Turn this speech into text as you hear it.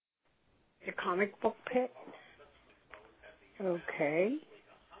The Comic Book Pit? Okay.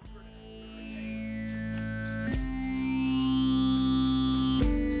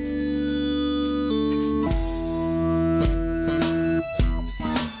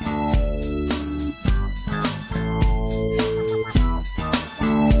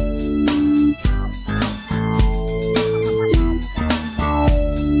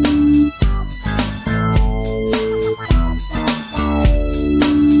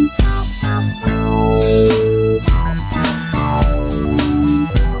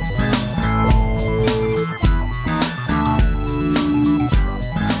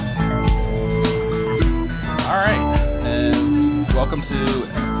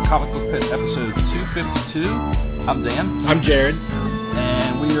 I'm Dan. I'm Jared.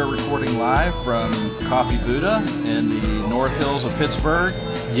 And we are recording live from Coffee Buddha in the North Hills of Pittsburgh.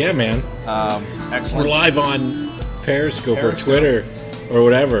 Yeah, man. Excellent. We're live on Periscope or Twitter or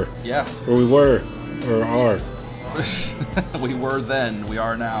whatever. Yeah. Where we were or are. We were then. We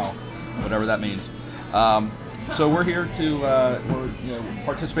are now. Whatever that means. So we're here to we're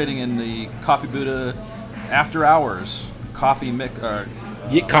participating in the Coffee Buddha After Hours Comic Mixer.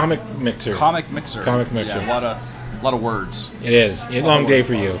 Comic Mixer. Yeah, a lot of words. It is. Long day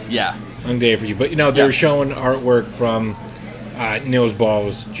for you. Yeah. Long day for you. But, they're showing artwork from Nils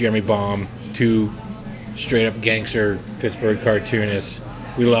Balls, Jeremy Baum, two straight-up gangster Pittsburgh cartoonists.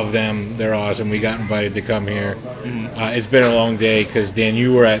 We love them. They're awesome. We got invited to come here. Mm-hmm. It's been a long day because, Dan,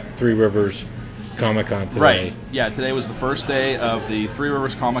 you were at Three Rivers Comic-Con today. Right. Yeah, today was the first day of the Three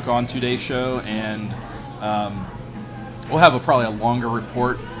Rivers Comic-Con 2-day show, and we'll have probably a longer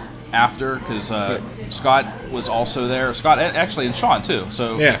report after because Scott was also there. Scott, actually, and Sean too.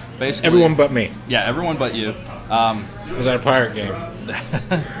 So yeah, basically everyone but me. Yeah, everyone but you. It was at a Pirate game.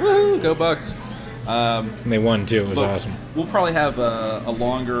 Woo, go Bucks! And they won too. It was awesome. We'll probably have a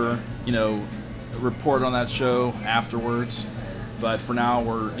longer, report on that show afterwards. But for now,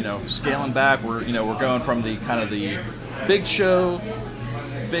 we're scaling back. We're going from the kind of the big show,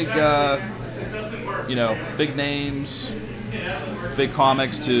 big big names, big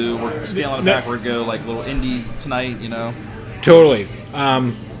comics to we're scaling it back. We're go like little indie tonight, Totally.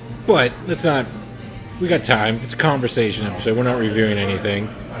 But let's not. We got time. It's a conversation episode. We're not reviewing anything.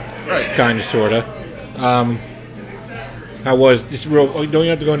 Right. Kind of, sorta. How was this real? Don't you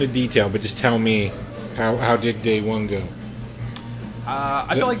have to go into detail, but just tell me how did day one go?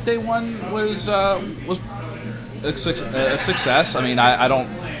 I feel like day one was a success. I mean, I don't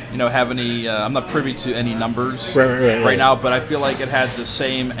have any. I'm not privy to any numbers right now, but I feel like it had the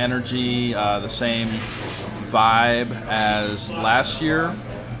same energy, the same vibe as last year.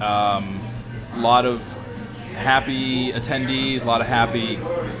 A lot of happy attendees, a lot of happy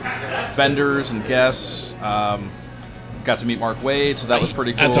vendors and guests. Got to meet Mark Waid, so that was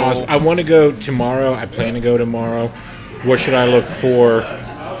pretty cool. That's awesome. I want to go tomorrow. I plan to go tomorrow. What should I look for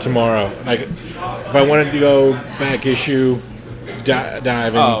tomorrow? Like, if I wanted to go back issue,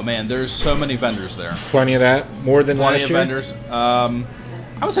 dive in. Oh man, there's so many vendors there. Plenty of that? More than last year? Plenty of vendors.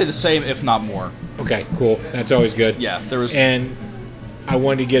 I would say the same, if not more. Okay, cool. That's always good. Yeah, there was. And I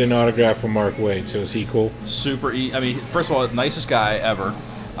wanted to get an autograph from Mark Waid, so is he cool? Super I mean, first of all, nicest guy ever.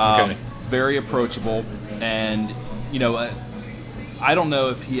 Okay. Very approachable, and I don't know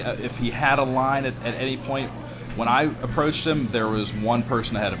if he had a line at any point. When I approached him, there was one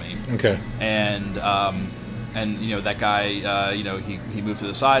person ahead of me. Okay. And that guy, he moved to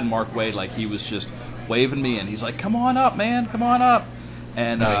the side, and Mark Waid, like, he was just waving me, and he's like, "Come on up, man, come on up."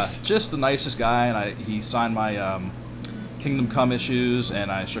 And nice. Just the nicest guy, and he signed my Kingdom Come issues,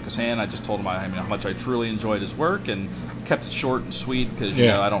 and I shook his hand. I just told him how much I truly enjoyed his work, and kept it short and sweet because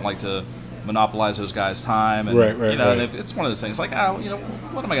I don't like to monopolize those guys' time. And, right. And it's one of those things like,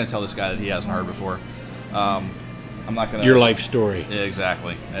 what am I going to tell this guy that he hasn't heard before? I'm not going to... Your life story. Yeah,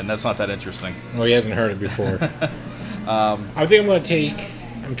 exactly. And that's not that interesting. Well, he hasn't heard it before. I think I'm going to take...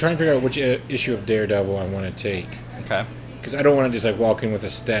 I'm trying to figure out which issue of Daredevil I want to take. Okay. Because I don't want to just walk in with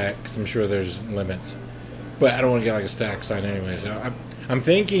a stack, because I'm sure there's limits. But I don't want to get a stack signed anyway. So I'm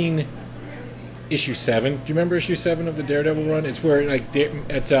thinking issue 7. Do you remember issue 7 of the Daredevil run? It's where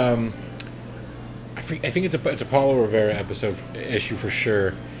it's I think it's a Paulo Rivera episode issue for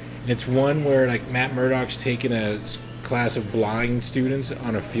sure. And it's one where Matt Murdock's taking a class of blind students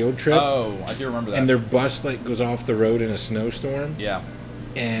on a field trip. Oh, I do remember that. And their bus goes off the road in a snowstorm. Yeah.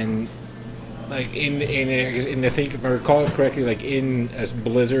 And I think if I recall it correctly, in a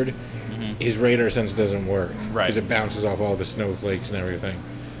blizzard, his radar sense doesn't work. Right. Because it bounces off all the snowflakes and everything.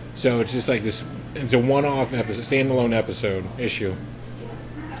 So it's just this. It's a one-off episode, standalone episode issue.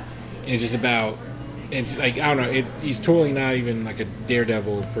 And it's just about it's like, I don't know, he's totally not even like a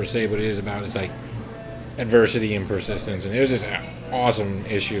Daredevil per se, but it is about his like adversity and persistence, and it was just an awesome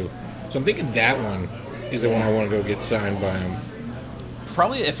issue. So I'm thinking that one is the one I want to go get signed by him.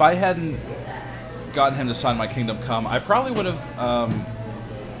 Probably if I hadn't gotten him to sign my Kingdom Come, I probably would have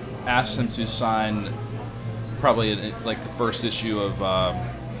asked him to sign probably like the first issue of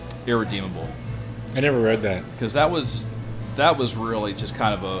Irredeemable. I never read that. Because that was really just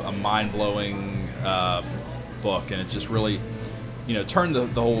kind of a mind-blowing book, and it just really, turned the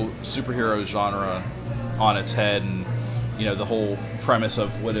whole superhero genre on its head, and the whole premise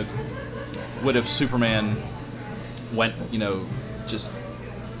of what if Superman went just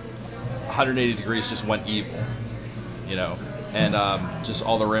 180 degrees, just went evil, and just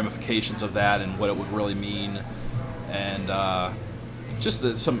all the ramifications of that and what it would really mean, and just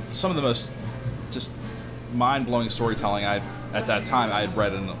some of the most just mind-blowing storytelling at that time I had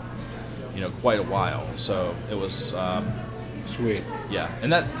read in quite a while. So it was sweet. Yeah,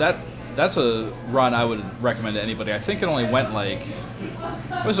 and that's a run I would recommend to anybody. I think it only went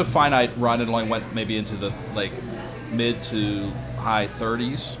it was a finite run. It only went maybe into the like mid to high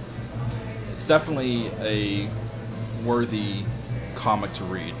 30s. It's definitely a worthy comic to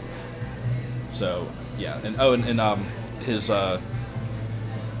read. So yeah, and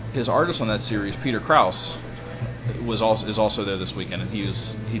his artist on that series, Peter Krause, is also there this weekend, and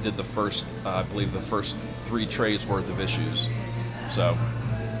he did the first, I believe, the first 3 trades worth of issues. So,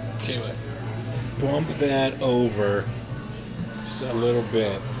 okay, bump that over just a little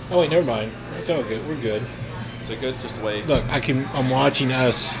bit. Oh wait, never mind. It's all good. We're good. Is it good? Just the way. Look, I'm watching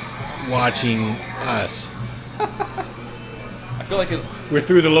us. I feel like we're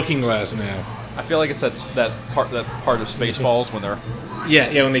through the looking glass now. I feel like it's that part of Spaceballs when they're.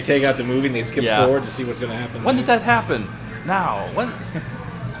 Yeah, when they take out the movie and they skip forward to see what's going to happen. When did that happen? Now. When?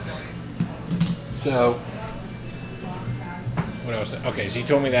 So, what else? Okay, so you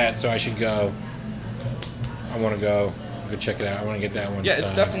told me that, so I should go. I want to go check it out. I want to get that one. Yeah, signed.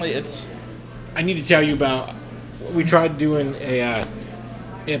 it's definitely I need to tell you about. We tried doing a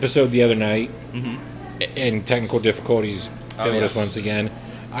episode the other night, and technical difficulties failed us once again.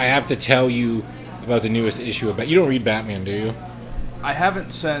 I have to tell you about the newest issue. You don't read Batman, do you? I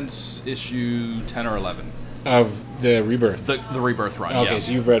haven't since issue 10 or 11 of the Rebirth. The Rebirth run. Okay, yeah.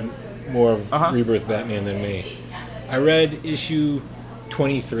 So you've read more of Rebirth Batman than me. I read issue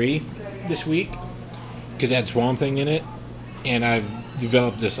 23 this week because it had Swamp Thing in it, and I've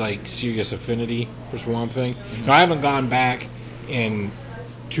developed this like serious affinity for Swamp Thing. Now I haven't gone back and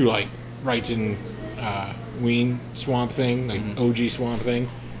to like Wrighton Ween Swamp Thing, like OG Swamp Thing.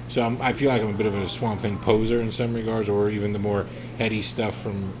 So I feel like I'm a bit of a Swamp Thing poser in some regards, or even the more heady stuff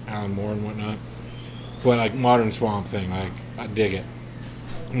from Alan Moore and whatnot. But like modern Swamp Thing, like I dig it.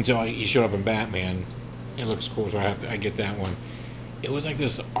 And so he showed up in Batman. It looks cool, so I get that one. It was like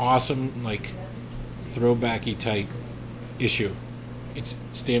this awesome, like throwbacky type issue. It's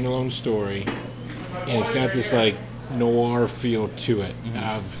standalone story, and it's got this like noir feel to it.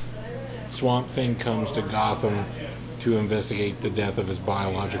 Swamp Thing comes to Gotham to investigate the death of his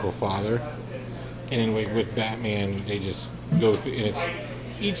biological father, and then with Batman they just go through, and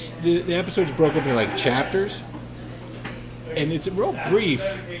it's the episodes broke up in like chapters, and it's real brief,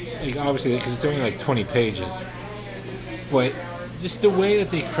 like obviously because it's only like 20 pages, but just the way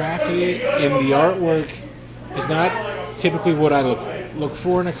that they crafted it, and the artwork is not typically what I look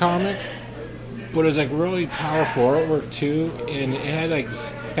for in a comic, but it was like really powerful artwork too, and it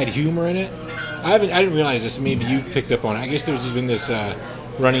had humor in it. I didn't realize this. Maybe you picked up on it. I guess there's been this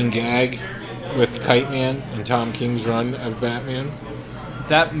running gag with Kite Man and Tom King's run of Batman.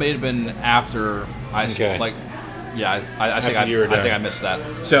 That may have been after I think I missed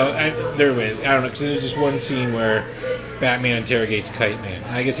that. So there it is. I don't know, because there's just one scene where Batman interrogates Kite Man.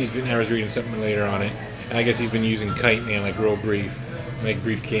 I guess I was reading something later on it, and I guess he's been using Kite Man like real brief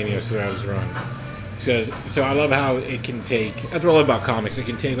cameos throughout his run. So I love how it can take. That's what I love about comics. It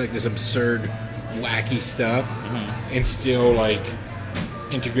can take like this absurd, wacky stuff and still like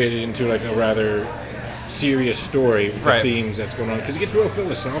integrate it into like a rather serious story with the themes that's going on. Because it gets real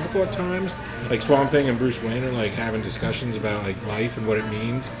philosophical at times. Like Swamp Thing and Bruce Wayne are like having discussions about like life and what it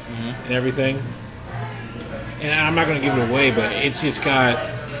means and everything. And I'm not going to give it away, but it's just got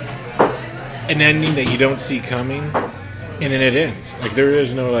an ending that you don't see coming, and then it ends. Like there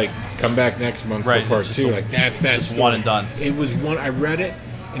is no like come back next month for part 2. Like that's one and done. It was one. I read it,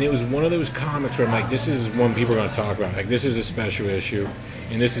 and it was one of those comics where I'm like, this is one people are going to talk about. Like this is a special issue,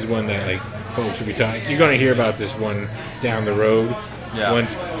 and this is one that like folks will be talking. You're going to hear about this one down the road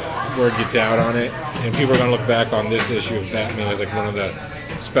once word gets out on it, and people are going to look back on this issue of Batman as like one of the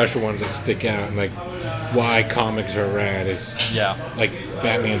special ones that stick out and like why comics are rad is like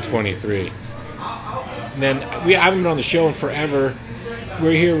Batman 23. And then I haven't been on the show in forever.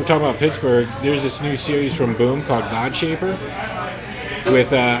 We're talking about Pittsburgh. There's this new series from Boom called Godshaper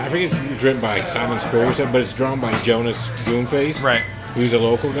with I forget it's written by Simon Spurrier, but it's drawn by Jonas Goonface, right? Who's a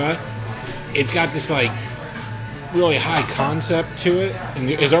local guy. It's got this like really high concept to it, and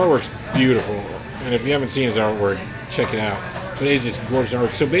his artwork's beautiful. And if you haven't seen his artwork, check it out. But it's just gorgeous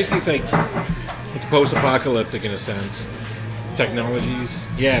artwork. So basically, it's post-apocalyptic in a sense. Technologies,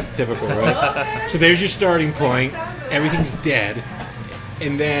 typical, right? So there's your starting point. Everything's dead,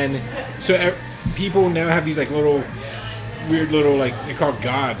 and then people now have these like little weird little like they call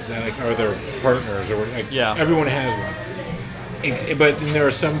gods that like are their partners or like everyone has one. But then there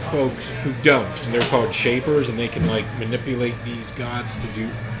are some folks who don't, and they're called shapers, and they can like manipulate these gods to do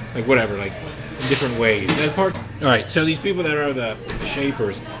like whatever, like in different ways. That part. All right, so these people that are the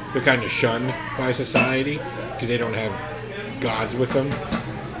shapers, they're kind of shunned by society because they don't have gods with them.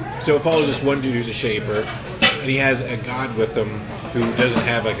 So it follows this one dude who's a shaper, and he has a god with him who doesn't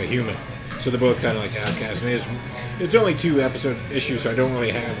have like a human. So they're both kind of like outcasts. And it's only 2 episode issues, so I don't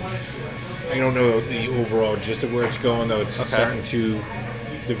know the overall gist of where it's going, though it's starting to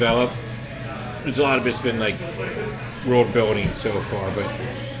develop. There's a lot of it's been like world building so far, but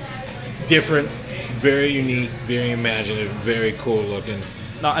different, very unique, very imaginative, very cool looking.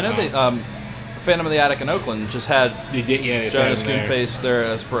 No, I know they Phantom of the Attic in Oakland just had Jonas Goonface there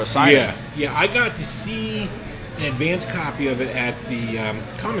as for a signing. Yeah, I got to see an advanced copy of it at the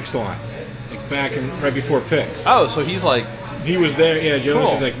comic salon, like right before PIX. Oh, so he's like... He was there,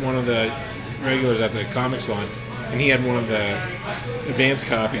 Jonas is like one of the regulars at the comic salon, and he had one of the advanced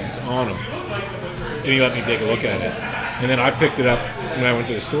copies on him, and he let me take a look at it. And then I picked it up when I went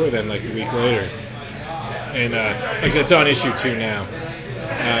to the store then, like a week later. And like I said, it's on issue 2 now.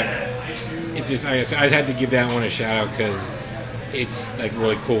 It's just, I had to give that one a shout out because it's like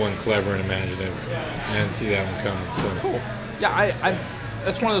really cool and clever and imaginative. I didn't see that one coming. So cool. Yeah, I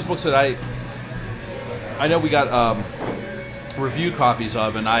that's one of those books that I know we got review copies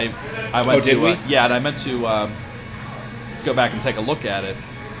of, and I went to and I meant to go back and take a look at it.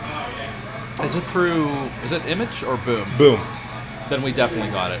 Is it Image or Boom? Boom. Then we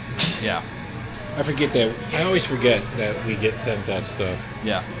definitely got it. Yeah. I forget that. I always forget that we get sent that stuff.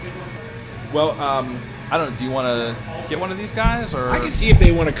 Yeah. Well, I don't know. Do you want to get one of these guys, or I can see if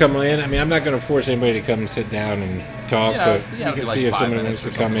they want to come in. I mean, I'm not going to force anybody to come and sit down and talk, but you can see if somebody wants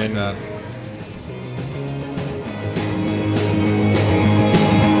to come in. Like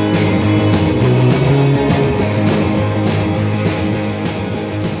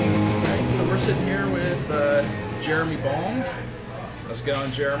Jeremy Baum. How's it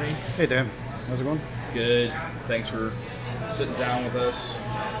going, Jeremy? Hey, Dan. How's it going? Good. Thanks for sitting down with us.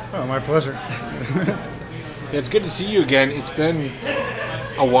 Oh, my pleasure. It's good to see you again. It's been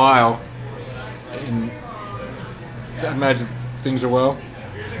a while, and I imagine things are well.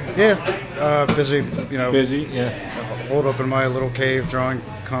 Yeah, busy. Busy. Yeah. Holed up in my little cave drawing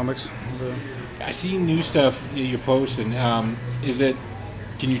comics. I see new stuff you're posting. Is it?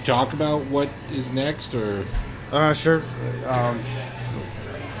 Can you talk about what is next, or? Sure.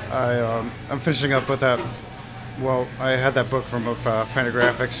 I'm finishing up with that. Well, I had that book from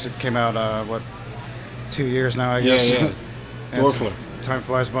Fantagraphics. It came out 2 years now, I guess. Yeah. Time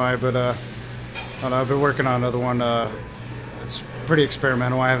flies by, but I don't know, I've been working on another one. It's pretty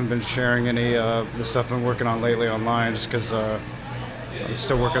experimental. I haven't been sharing any of the stuff I've been working on lately online, just because I'm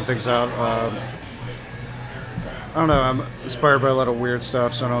still working things out. I don't know. I'm inspired by a lot of weird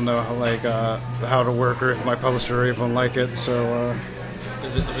stuff, so I don't know how to work or if my publisher even like it. So.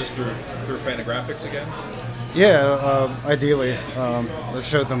 Is this through Fantagraphics again? Yeah, ideally. I've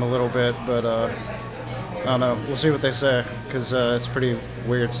showed them a little bit, but I don't know. We'll see what they say, because it's pretty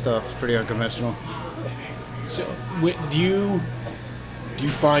weird stuff. It's pretty unconventional. So, do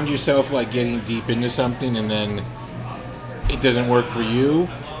you find yourself like getting deep into something and then it doesn't work for you?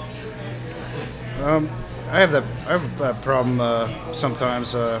 I have that problem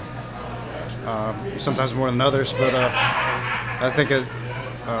sometimes. Sometimes more than others, but I think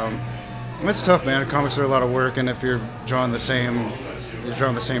it's tough, man. Comics are a lot of work, and if you're drawing the same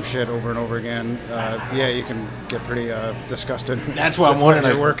shit over and over again, you can get pretty disgusted. That's what I'm wondering.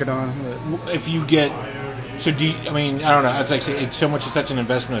 What you're working on. If you get, so do you? I mean, I don't know. It's like it's such an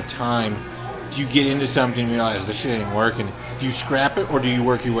investment of time. Do you get into something and realize this shit ain't working? Do you scrap it, or do you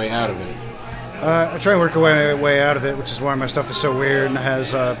work your way out of it? I try and work my way out of it, which is why my stuff is so weird and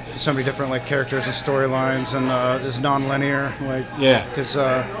has so many different like characters and storylines, and is non-linear. Because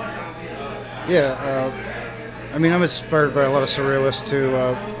I mean, I'm inspired by a lot of surrealists too.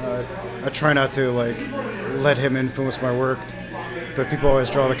 I try not to like let him influence my work, but people always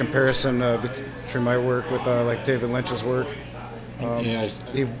draw the comparison between my work with like David Lynch's work.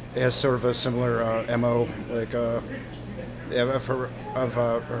 He has sort of a similar MO, like I've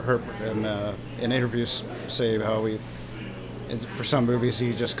heard in interviews say how for some movies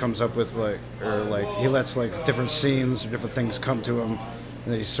he just comes up with he lets like different scenes or different things come to him,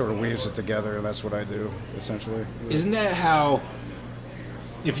 and then he sort of weaves it together, and that's what I do essentially. Isn't that how?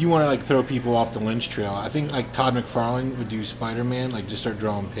 If you want to like throw people off the Lynch trail, I think like Todd McFarlane would do Spider-Man, like just start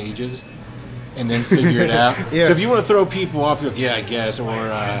drawing pages and then figure it out. Yeah. So if you want to throw people off, you're like, yeah, I guess, or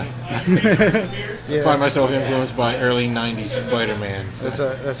find myself influenced by early '90s Spider-Man.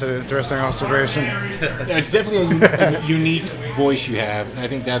 So. That's an interesting observation. It's definitely a unique voice you have, and I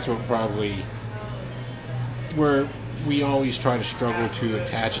think that's what probably where we always try to struggle to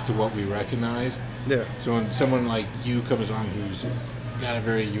attach it to what we recognize. Yeah. So when someone like you comes on who's got a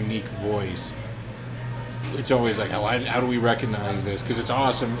very unique voice, it's always like, how do we recognize this? Because it's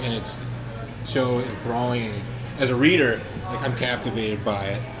awesome and it's so enthralling. And as a reader, like I'm captivated by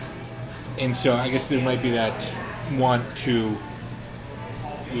it, and so I guess there might be that want to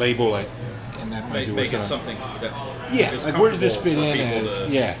label it, and that might make it something that like where does this fit in as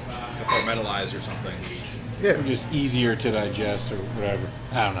compartmentalize or something. Yeah, or just easier to digest or whatever.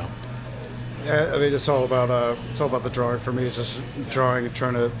 I don't know. Yeah, I mean it's all about the drawing for me. It's just drawing and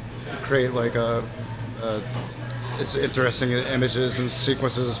trying to create like as interesting images and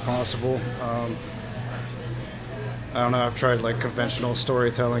sequences as possible. I don't know. I've tried like conventional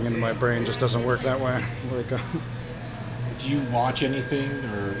storytelling, and my brain just doesn't work that way. Like, do you watch anything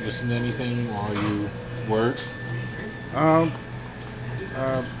or listen to anything while you work?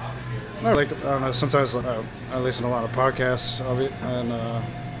 No, like I don't know. Sometimes I listen to a lot of podcasts and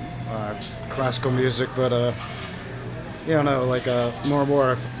classical music, but like more and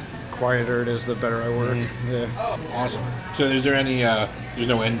more quieter it is, the better I work. Mm-hmm. Yeah. Awesome. So is there any? There's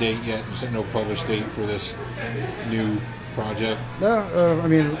no end date yet. There's no published date for this new project. No, I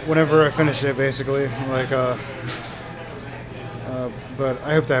mean whenever I finish it, basically. Like, but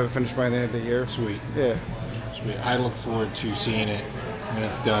I hope to have it finished by the end of the year. Sweet. Yeah. Sweet. I look forward to seeing it when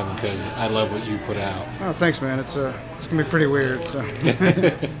it's done because I love what you put out. Oh, thanks, man. It's gonna be pretty weird. So.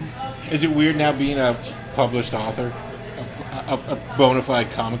 Is it weird now being a published author, a bona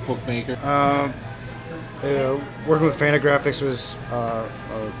fide comic book maker? Working with Fantagraphics was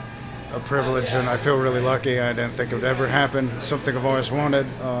a privilege, and I feel really lucky. I didn't think it would ever happen. It's something I've always wanted.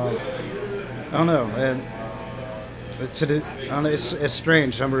 I don't know, and it's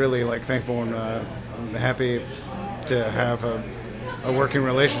strange. I'm really like thankful and I'm happy to have a working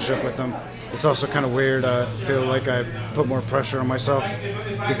relationship with them. It's also kind of weird. I feel like I put more pressure on myself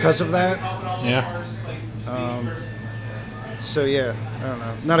because of that. Yeah. So yeah, I don't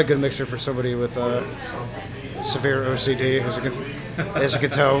know. Not a good mixture for somebody with severe OCD, as you can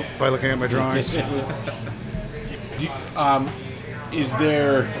tell by looking at my drawings. Is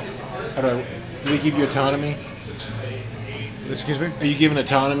there? Do they give you autonomy? Excuse me? Are you given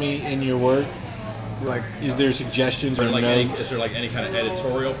autonomy in your work? Like, is there suggestions or notes? Is there like any kind of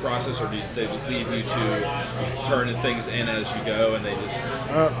editorial process, or do they leave you to turn things in as you go, and they just?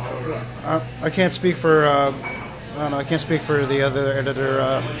 I can't speak for. I can't speak for the other editor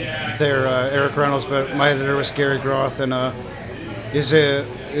there, Eric Reynolds, but my editor was Gary Groth, and is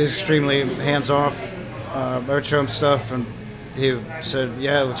extremely hands-off. I would show him stuff, and he said,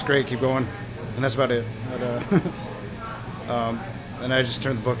 "Yeah, it looks great, keep going," and that's about it. But, and I just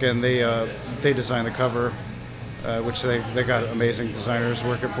turned the book in. They designed the cover, which they got amazing designers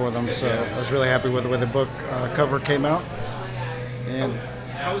working for them. So I was really happy with the way the book cover came out. And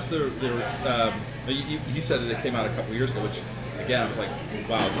how was the you said that it came out a couple years ago, which again I was like,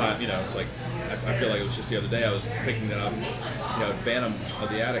 wow, time. It's like I feel like it was just the other day I was picking it up, Phantom of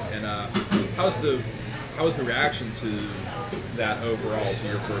the Attic, and how was the reaction to that overall to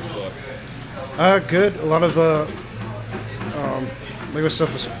your first book? Good. A lot of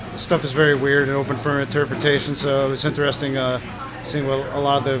stuff is very weird and open for interpretation. So it was interesting seeing what a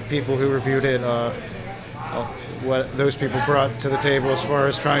lot of the people who reviewed it, what those people brought to the table as far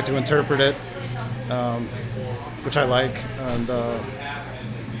as trying to interpret it, which I like. And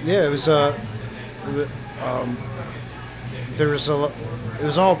it was it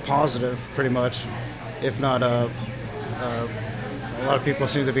was all positive, pretty much, if not a lot of people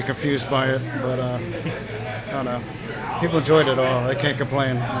seem to be confused by it, but I don't know. People enjoyed it all. I can't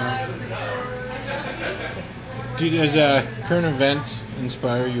complain. Does current events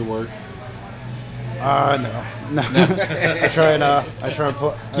inspire your work? No. I try and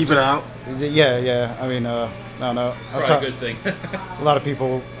keep it out. Yeah. I mean, don't know. Probably a good thing. A lot of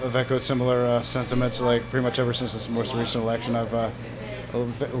people have echoed similar sentiments. Like pretty much ever since this most recent election, I've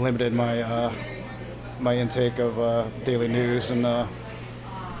limited my my intake of daily news and.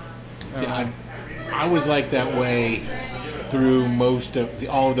 See, I was like that way through most of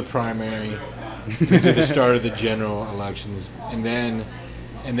all of the primary to the start of the general elections, and then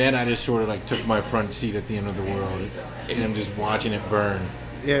I just sort of like took my front seat at the end of the world, and I'm just watching it burn.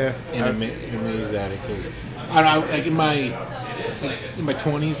 Yeah, and amazed at it because I like in my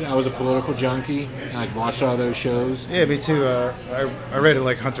 20s I was a political junkie. And I watched all those shows. Yeah, me too. I read it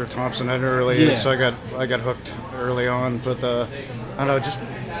like Hunter Thompson early, so I got hooked early on. But I don't know, just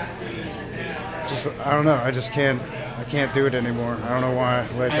I don't know. I just can't do it anymore. I don't know why.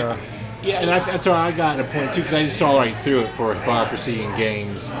 Like. And that's why I got at a point too, because I just saw right through it for hypocrisy and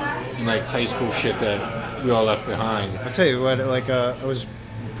games and like high school shit that we all left behind. I'll tell you what, like I was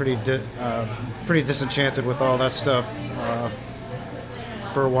pretty disenchanted with all that stuff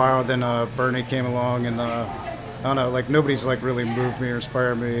for a while. Then Bernie came along, and I don't know, like nobody's like really moved me or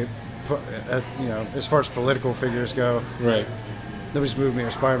inspired me, as far as political figures go. Right. Nobody's moved me or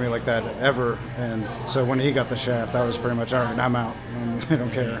inspired me like that ever, and so when he got the shaft, I was pretty much, all right, I'm out. I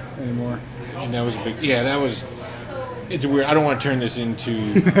don't care anymore. And that was a big, it's weird. I don't want to turn this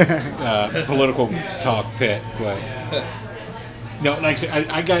into political talk pit, but no, like I said,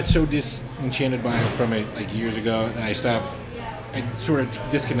 I got so disenchanted from it like years ago, and I sort of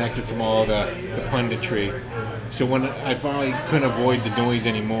disconnected from all the punditry. So when I finally couldn't avoid the noise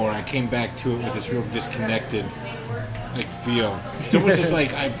anymore, I came back to it with this real disconnected feel. It's almost just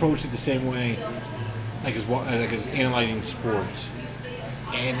like I approached it the same way, as analyzing sports.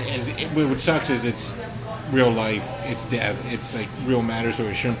 And what sucks is it's real life, it's death, it's like real matter, so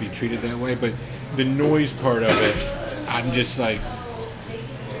it shouldn't be treated that way. But the noise part of it, I'm just like,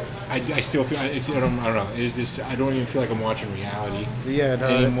 I still feel I don't know. It's just I don't even feel like I'm watching reality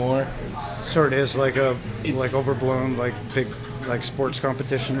anymore. It sort of is like overblown, like big. Like sports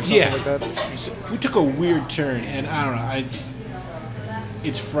competition or something like that. We took a weird turn, and I don't know.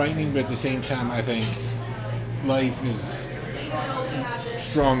 It's frightening, but at the same time, I think life is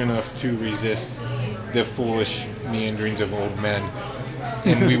strong enough to resist the foolish meanderings of old men,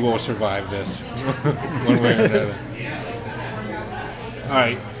 and we will survive this one way or another. All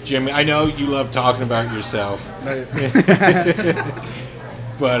right, Jimmy. I know you love talking about yourself.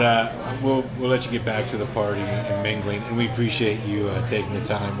 But we'll let you get back to the party and mingling, and we appreciate you taking the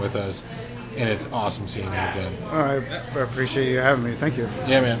time with us, and it's awesome seeing you again. All right, I appreciate you having me. Thank you.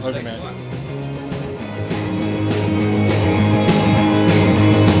 Yeah, man. Love you, man.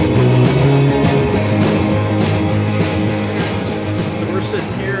 So we're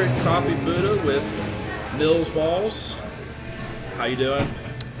sitting here at Coffee Buddha with Mills Balls. How you doing?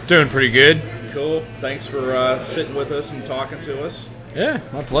 Doing pretty good. Cool. Thanks for sitting with us and talking to us. Yeah,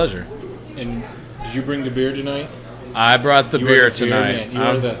 my pleasure. And did you bring the beer tonight? I brought the beer tonight.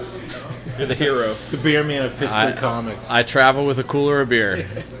 You're the hero. The beer man of Pittsburgh comics. I travel with a cooler of beer.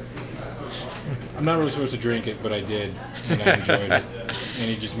 I'm not really supposed to drink it, but I did, and I enjoyed it. And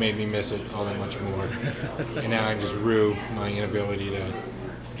it just made me miss it all that much more. And now I just rue my inability to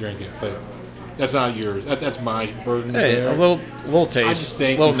drink it. But that's not yours. That's my burden. Hey, there. a little taste. I just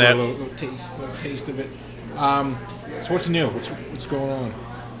thank little you for a little taste of it. So what's new? What's going on?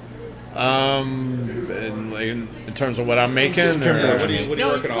 In terms of what I'm making, what are you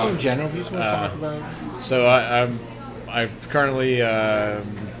working on? In general, you just want to talk about. So I'm currently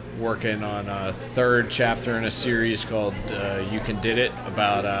working on a third chapter in a series called "You Can Did It"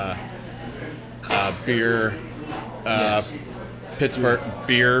 about beer, Pittsburgh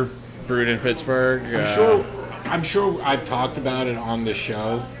beer brewed in Pittsburgh. I'm sure I've talked about it on the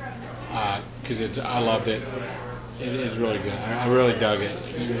show because I loved it. It is really good. I really dug it.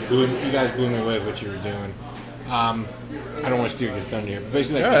 You guys blew me away with what you were doing. I don't want to steal your thunder here, but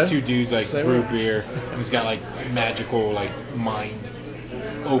basically, these two dudes brew beer, and it's got magical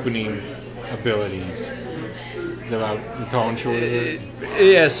mind-opening abilities. Is that about the tall and short of it?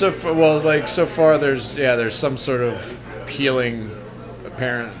 Yeah. So far, there's some sort of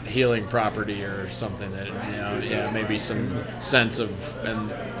apparent healing property or something that maybe some sense of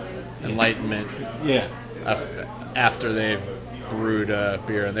enlightenment. Yeah. After they've brewed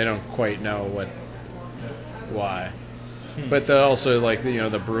beer, and they don't quite know why. But also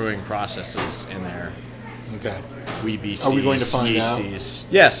the brewing processes in there. Okay. Weebies. Are we going to find out?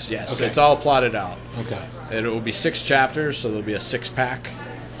 Yes. Okay. It's all plotted out. Okay. It will be 6 chapters, so there'll be a 6-pack.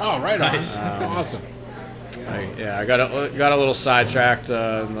 Oh, right on. Nice. Awesome. I got a little sidetracked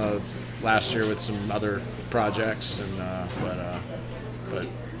in the last year with some other projects, and but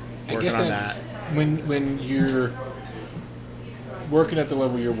working on that. when you're working at the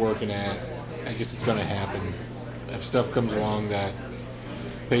level you're working at, I guess it's going to happen. If stuff comes along that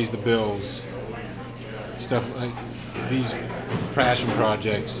pays the bills, stuff like these passion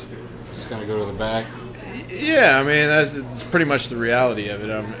projects just going to go to the back. Yeah, I mean that's pretty much the reality of it.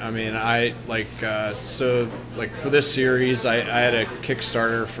 I mean, I for this series, I had a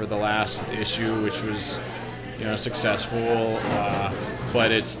Kickstarter for the last issue, which was successful,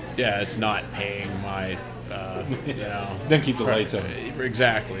 but it's not paying my Then keep the lights on.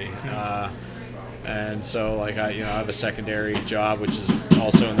 Exactly. And so I have a secondary job which is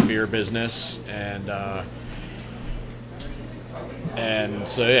also in the beer business, and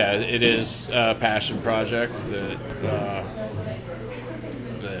so it is a passion project that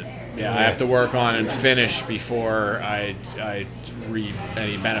I have to work on and finish before I reap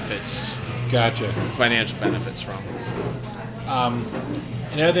any benefits. Gotcha. Financial benefits from.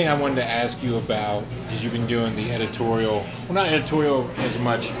 Another thing I wanted to ask you about is you've been doing the editorial. Well, not editorial as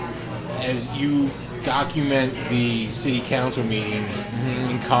much as you document the city council meetings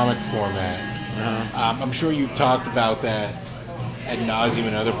in comic format. I'm sure you've talked about that ad nauseum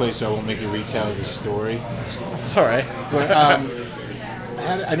in other places, so I won't make you retell the story. It's all right. But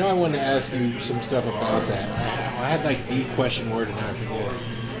I know I wanted to ask you some stuff about that. I had the question word and I forget it.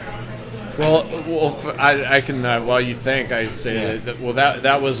 Well, I can. While you think, I'd say that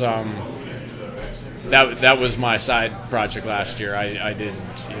that was that was my side project last year. I did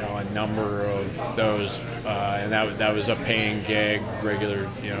a number of those, and that was a paying gig, regular.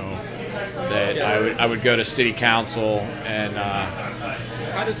 That I would go to city council and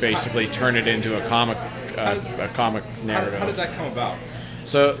basically turn it into a comic narrative. How did that come about?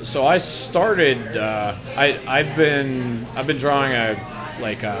 So I started. I've been drawing a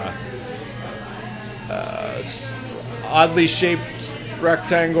oddly shaped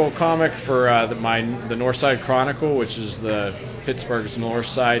rectangle comic for the Northside Chronicle, which is the Pittsburgh's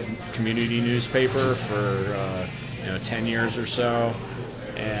Northside community newspaper for 10 years or so.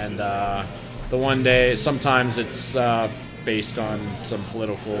 And the one day, sometimes it's based on some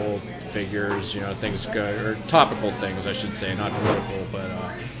political figures, things good, or topical things, I should say, not political, but.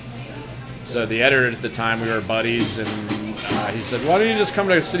 So the editor at the time, we were buddies, and he said, "Why don't you just come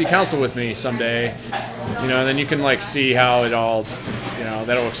to city council with me someday? And then you can see how it all,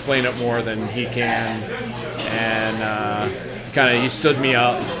 that'll explain it more than he can." And he stood me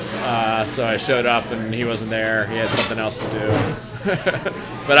up, so I showed up, and he wasn't there. He had something else to do.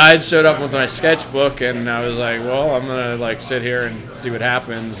 But I had showed up with my sketchbook, and I was like, "Well, I'm gonna sit here and see what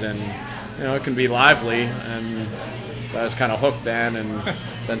happens, and it can be lively." And so I was kind of hooked then, and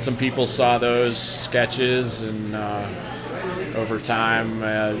then some people saw those sketches, and over time,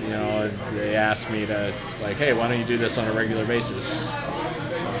 they asked me to "Hey, why don't you do this on a regular basis?"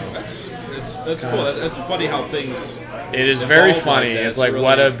 So that's cool. That's funny how things. It is very funny. It's really,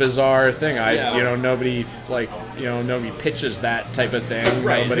 what a bizarre thing. Nobody nobody pitches that type of thing.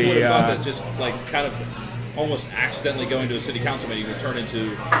 Right. Nobody. Who would have thought that just kind of almost accidentally going to a city council meeting would turn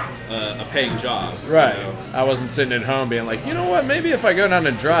into a paying job. Right. I wasn't sitting at home being like, what, maybe if I go down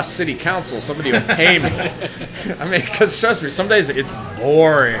and draw city council, somebody will pay me. I mean, because trust me, some days it's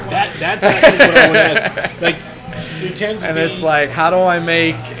boring. That's actually what I want to ask. It's how do I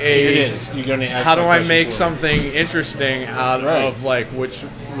make It is. You're going to ask. How do I make something interesting out of which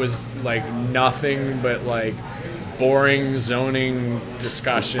was nothing but boring zoning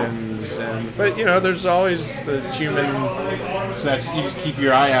discussions, but there's always the human. So you just keep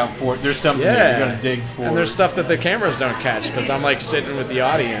your eye out for it. There's something that you're going to dig for. And there's stuff that the cameras don't catch because I'm sitting with the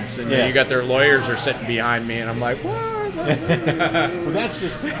audience, and you got their lawyers are sitting behind me, and I'm like, what? Well, that's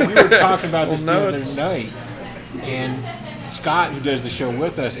just. We were talking about this the other night, and Scott, who does the show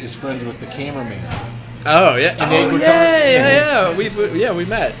with us, is friends with the cameraman. Oh yeah! And We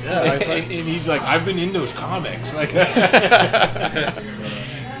met. Yeah, and he's like, I've been in those comics. But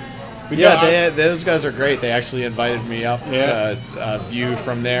those guys are great. They actually invited me up to view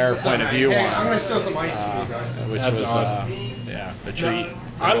from their point of view once, which was awesome. a treat.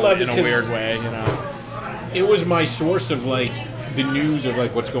 I love it in a weird way, It was my source of the news of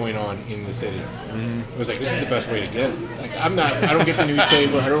what's going on in the city. Mm-hmm. It was this is the best way to get it. I don't get the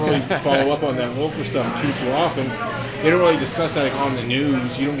newspaper. I don't really follow up on that local stuff too often. They don't really discuss that on the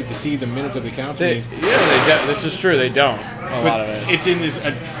news. You don't get to see the minutes of the council meetings. This is true. They don't. A lot of it. It's in this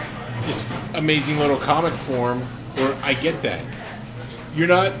amazing little comic form where I get that. You're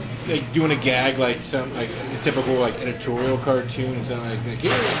not doing a gag a typical editorial cartoon and something like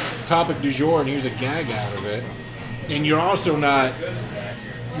here's topic du jour and here's a gag out of it. And you're also not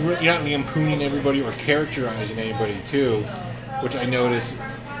lampooning everybody or characterizing anybody too, which I notice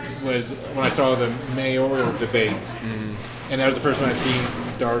was when I saw the mayoral debates, and that was the first time I've seen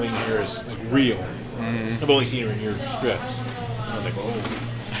Darlene Harris like real. I've only seen her in your strips. I was like, oh.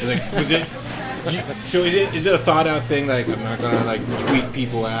 I was like, was it? So is it a thought out thing? Like, I'm not gonna like tweet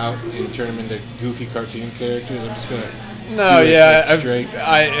people out and turn them into goofy cartoon characters. I'm just gonna. No, yeah, I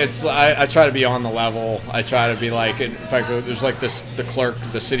try to be on the level. I try to be like, in fact, there's like the clerk,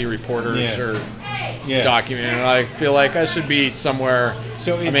 the city reporters are documenting, and I feel like I should be somewhere.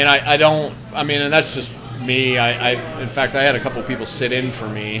 So I mean, I don't. I mean, and that's just me. In fact, I had a couple people sit in for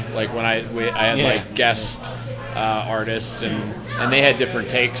me, like when I had like guest artists, and they had different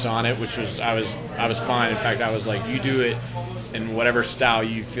takes on it, which was I was fine. In fact, I was like, you do it in whatever style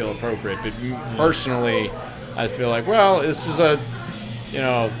you feel appropriate. But personally, I feel like, well, this is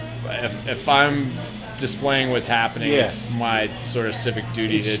if I'm displaying what's happening, it's my sort of civic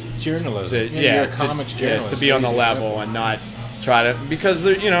duty to journalism. You're a comics journalist. To be on the level and not try to, because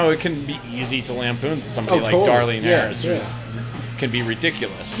it can be easy to lampoon somebody like Darlene Harris, who can be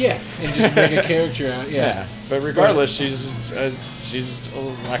ridiculous. Yeah, and just make a character out. Yeah. But regardless, she's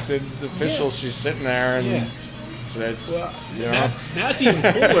elected official. Yeah. She's sitting there, and so it's that's even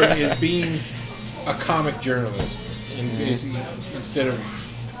cooler is being a comic journalist, and basically instead of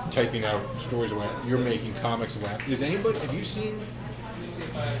typing out stories about, you're making comics about. Have you seen?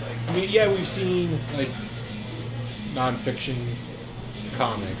 I mean, yeah, we've seen like nonfiction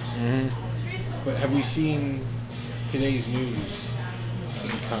comics, but have we seen today's news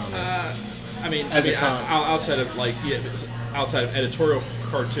in comics? Outside of outside of editorial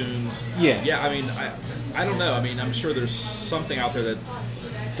cartoons. Yeah. I mean, I don't know. I mean, I'm sure there's something out there that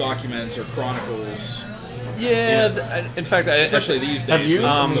documents or chronicles. Yeah, in fact, especially these days,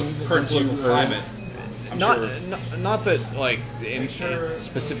 the current political climate. Not that like it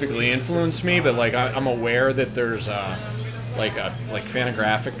specifically influenced me, but like I'm aware that there's like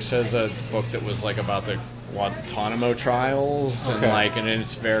Fantagraphics has a book that was like about the Guantanamo trials, and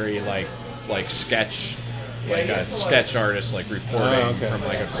it's very like sketch. Like a sketch artist, like reporting from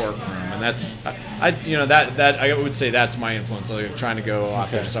like a courtroom, and that's I would say that's my influence. Like trying to go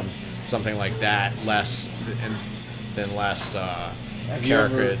after something like that, less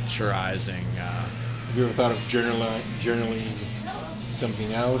caricaturizing. Have you ever thought of journaling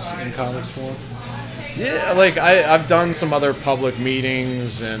something else in comics form? Yeah, like I've done some other public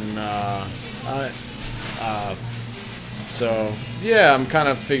meetings, and so yeah, I'm kind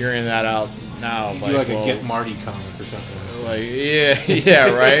of figuring that out now. Do like a Get Marty comic or something. Like yeah,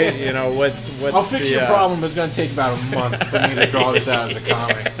 right. What? I'll fix your problem. It's going to take about a month for me to draw this out as a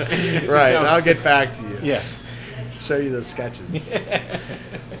comic. Right, and I'll get back to you. Yeah, show you the sketches.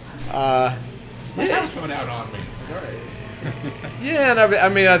 That was coming out on me. Yeah, and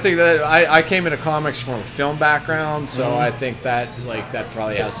I think that I came into comics from a film background, so I think that that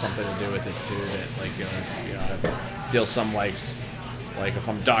probably has something to do with it too. That I feel some like if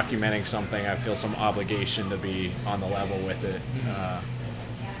I'm documenting something, I feel some obligation to be on the level with it.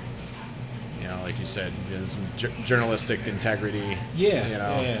 Like you said, some journalistic integrity.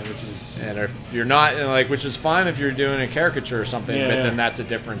 And if you're not, which is fine if you're doing a caricature or something, but then that's a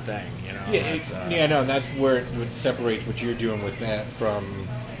different thing. And that's where it would separate what you're doing with that from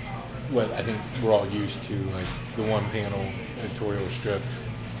what I think we're all used to, like the one-panel editorial strip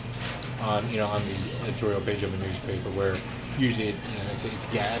on the editorial page of a newspaper, where usually it's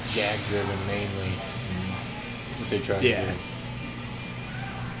gag-driven mainly. What they try to do.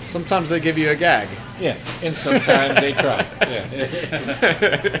 Sometimes they give you a gag. Yeah, and sometimes they try. Yeah.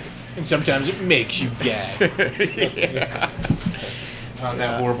 And sometimes it makes you gag. On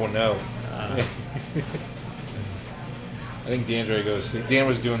that horrible note. I think Dan's ready to go to sleep. Dan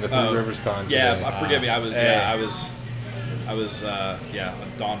was doing the Three Rivers Con today. Yeah, forgive me. I was a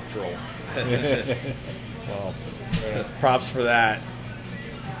dawn patrol. Well, props for that.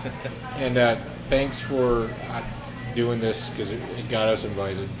 And thanks for doing this, because it got us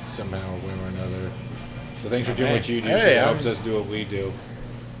invited somehow, one or another. So thanks for doing what you do. It helps us do what we do.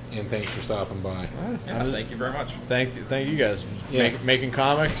 And thanks for stopping by. Thank you very much. Thank you guys. Making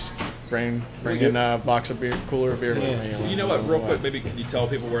comics, bring in a box of beer, cooler of beer. Yeah. You know what? Real quick, maybe can you tell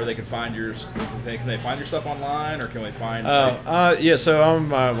people where they can find your? Can they find your stuff online, or can we find? So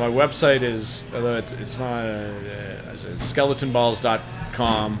my website is, although it's not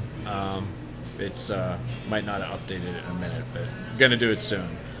skeletonballs.com. It's might not have updated it in a minute, but I'm gonna do it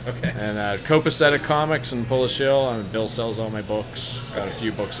soon. Okay. And Copacetic Comics in Polish Hill. Bill sells all my books. Got a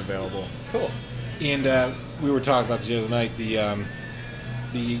few books available. Cool. And we were talking about this the other night.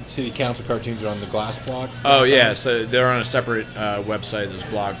 The city council cartoons are on the Glass Block. Oh yeah, so they're on a separate website. This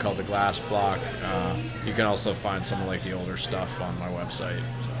blog called the Glass Block. You can also find some of the older stuff on my website.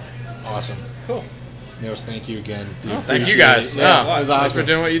 So. Awesome. Cool. Nils, thank you again. Thank you guys. Yeah, that was awesome. Thanks for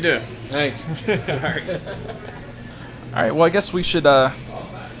doing what you do. Thanks. All right. All right. Well, I guess we should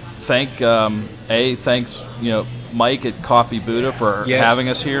thanks Mike at Coffee Buddha for having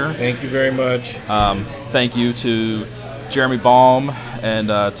us here. Thank you very much. Thank you to Jeremy Baum and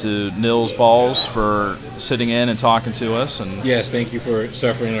to Nils Balls for sitting in and talking to us. And yes, thank you for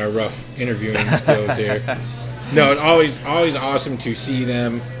suffering our rough interviewing skills here. No, it's always awesome to see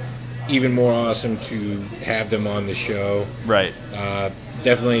them. Even more awesome to have them on the show. Right.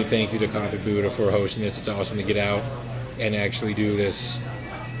 Definitely thank you to Coffee Buddha for hosting this. It's awesome to get out and actually do this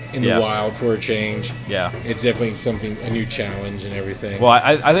in the wild for a change. Yeah. It's definitely a new challenge and everything. Well,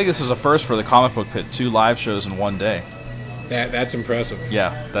 I think this is a first for the Comic Book Pit, 2 live shows in one day. That's impressive.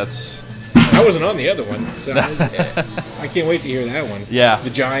 Yeah, that's... I wasn't on the other one, so I can't wait to hear that one. Yeah. The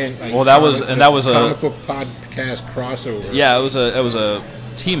giant that was a comic book podcast crossover. Yeah, it was a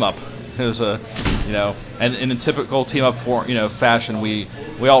team up. It was and in a typical team up fashion, we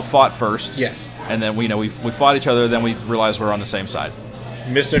all fought first. Yes. And then we fought each other. Then we realized we're on the same side.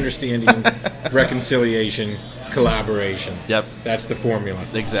 Misunderstanding, reconciliation, collaboration. Yep. That's the formula.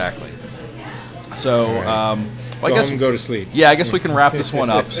 Exactly. So, right. I guess home and go to sleep. Yeah, I guess we can wrap this one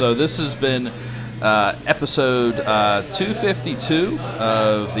up. So this has been episode 252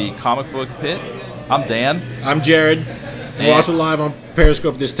 of the Comic Book Pit. I'm Dan. I'm Jared. We're also live on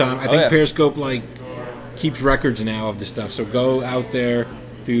Periscope this time. I think Periscope keeps records now of the stuff. So go out there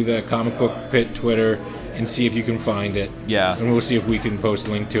through the Comic Book Pit Twitter and see if you can find it. Yeah. And we'll see if we can post a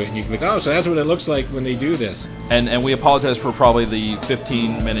link to it. And you can be like, so that's what it looks like when they do this. And we apologize for probably the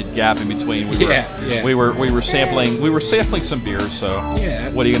 15-minute gap in between. We were sampling some beers. So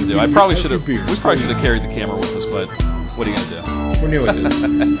what are you gonna do? We probably should have carried the camera with us, but what are you gonna do? We're new at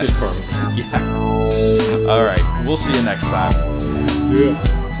this. Just promise. Yeah. All right. We'll see you next time.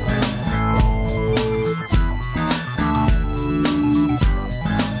 Yeah.